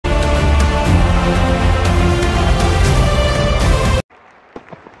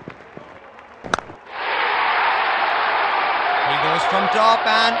gap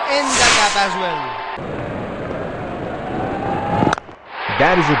and in the gap as well.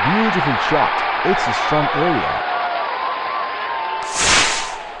 That is a beautiful shot. It's a strong area.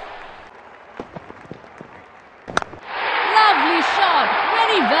 Lovely shot.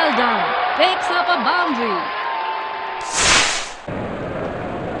 Very well done. Picks up a boundary.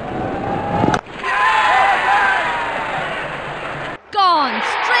 Gone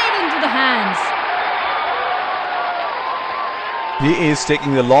straight into the hands. He is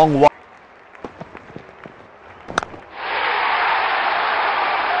taking a long walk.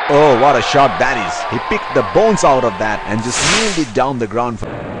 Oh, what a shot that is. He picked the bones out of that and just nailed it down the ground. Goes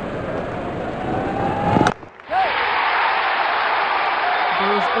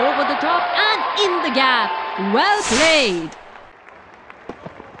over the top and in the gap. Well played.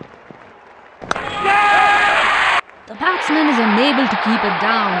 The batsman is unable to keep it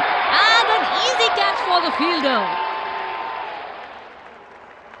down. And an easy catch for the fielder.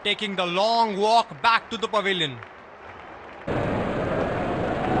 Taking the long walk back to the pavilion.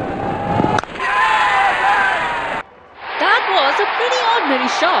 That was a pretty ordinary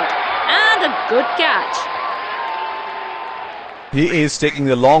shot and a good catch. He is taking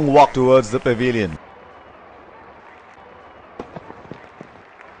a long walk towards the pavilion.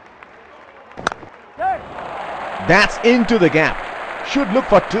 That's into the gap. Should look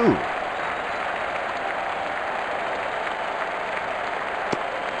for two.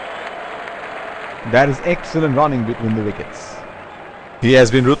 That is excellent running between the wickets. He has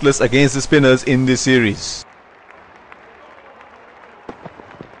been ruthless against the spinners in this series.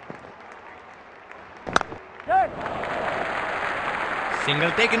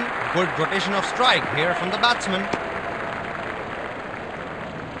 Single taken. Good rotation of strike here from the batsman.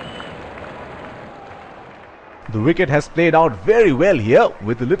 The wicket has played out very well here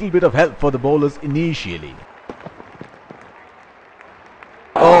with a little bit of help for the bowlers initially.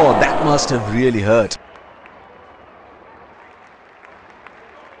 Oh, that must have really hurt.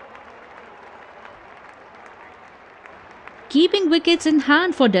 Keeping wickets in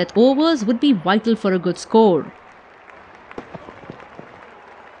hand for death overs would be vital for a good score.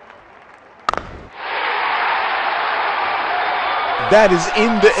 That is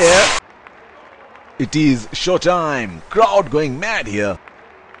in the air. It is showtime. Crowd going mad here.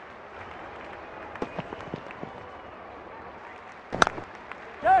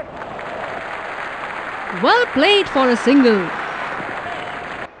 Well played for a single.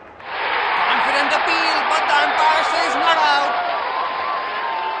 Confident appeal, but the umpire says not out.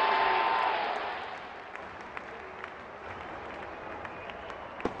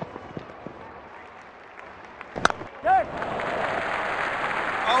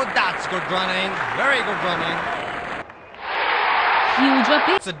 Oh, that's good running. Very good running. Huge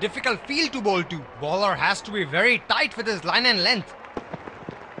appeal. It's a difficult field to bowl to. Bowler has to be very tight with his line and length.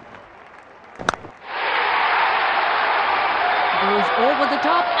 Goes over the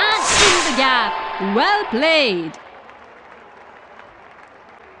top and in the gap. Well played.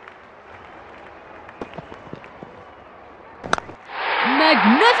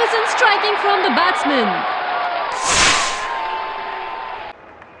 Magnificent striking from the batsman.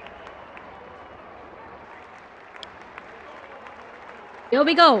 Here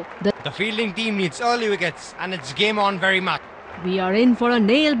we go. The fielding team needs early wickets and it's game on very much. We are in for a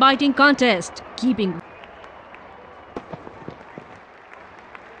nail-biting contest. Keeping.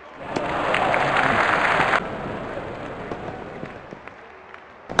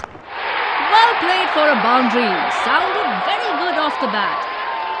 Well played for a boundary. Sounded very good off the bat.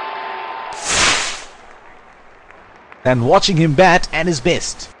 And watching him bat at his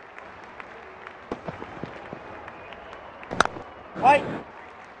best. Right.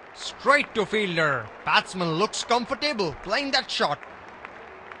 Straight to fielder. Batsman looks comfortable playing that shot.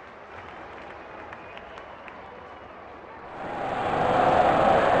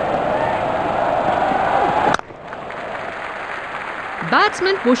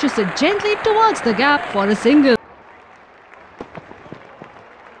 Batsman pushes it gently towards the gap for a single.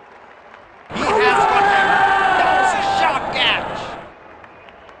 He has got him. That's a sharp catch.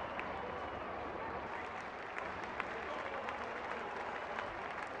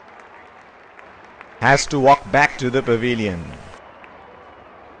 Has to walk back to the pavilion.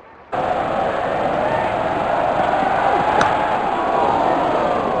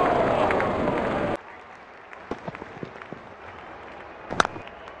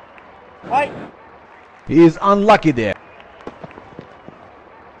 Right. He is unlucky there.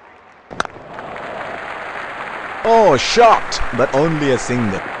 Oh, shot, but only a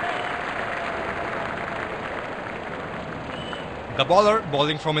single. The bowler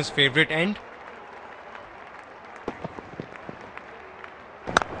bowling from his favourite end.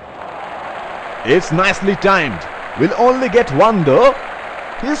 It's nicely timed. We'll only get one though.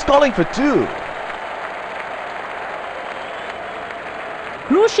 He's calling for two.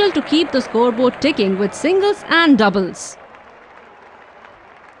 Crucial to keep the scoreboard ticking with singles and doubles.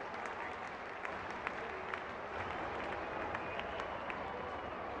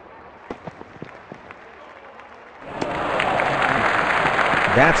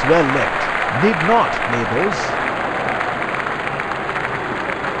 That's well left. Need not play those.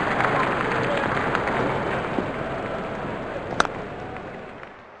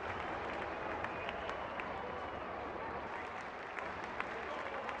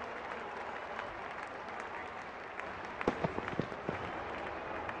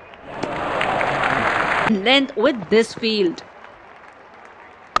 Length with this field.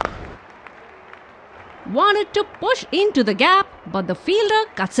 Wanted to push into the gap, but the fielder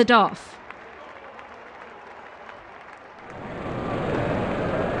cuts it off.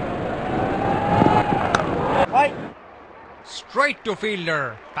 Straight to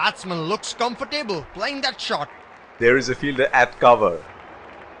fielder. Batsman looks comfortable playing that shot. There is a fielder at cover.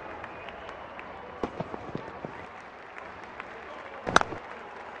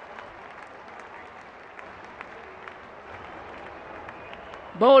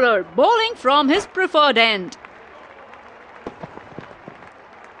 Bowler bowling from his preferred end.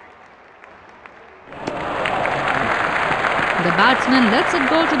 The batsman lets it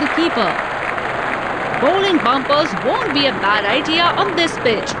go to the keeper. Bowling bumpers won't be a bad idea on this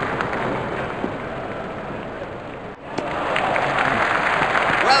pitch.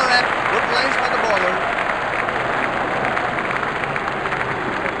 Well left. Good lines by the bowler.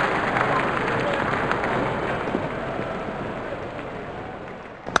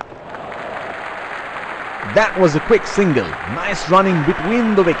 That was a quick single. Nice running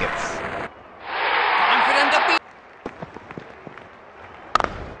between the wickets. Confident appeal.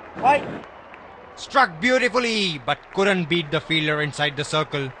 Struck beautifully, but couldn't beat the fielder inside the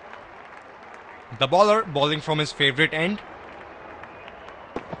circle. The bowler bowling from his favourite end.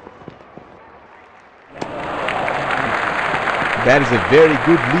 That is a very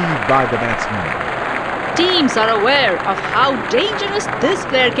good lead by the batsman. Teams are aware of how dangerous this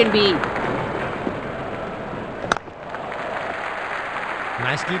player can be.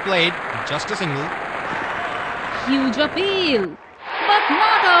 Nicely played, just a single. Huge appeal, but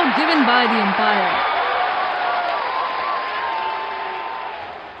not out given by the umpire.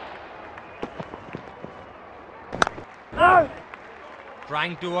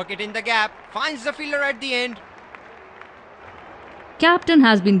 Trying to work it in the gap, finds the fielder at the end. Captain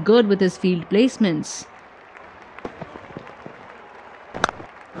has been good with his field placements.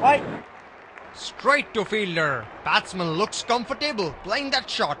 Straight to fielder. Batsman looks comfortable playing that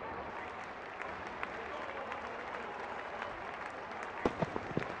shot.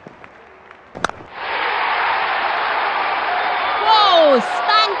 Whoa!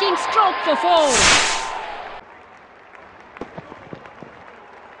 Spanking stroke for four.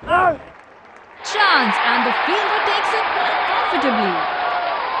 Chance, and the fielder takes it quite comfortably.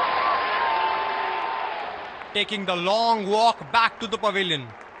 Taking the long walk back to the pavilion.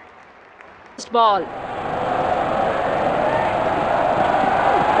 Ball.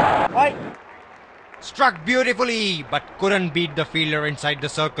 Struck beautifully, but couldn't beat the fielder inside the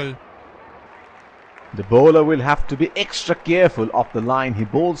circle. The bowler will have to be extra careful of the line he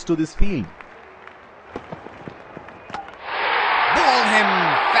bowls to this field. Ball him!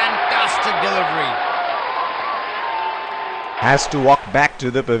 Fantastic delivery. Has to walk back to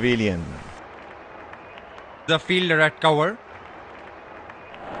the pavilion. The fielder at cover.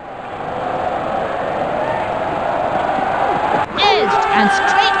 Edged and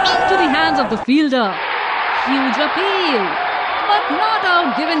straight into the hands of the fielder. Huge appeal, but not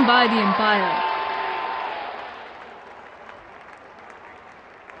out given by the umpire.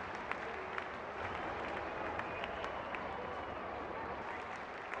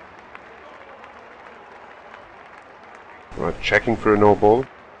 Checking for a no ball.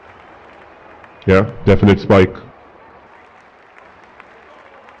 Yeah, definite spike.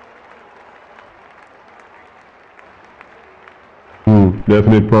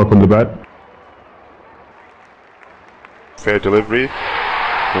 Definite park on the bat. Fair delivery.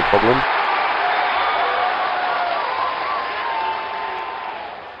 No problem.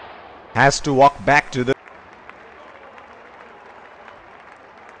 Has to walk back to the...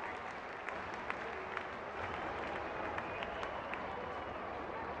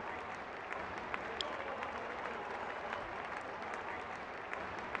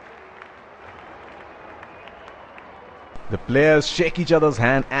 The players shake each other's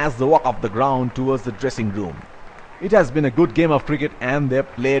hand as they walk up the ground towards the dressing room. It has been a good game of cricket and they've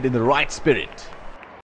played in the right spirit.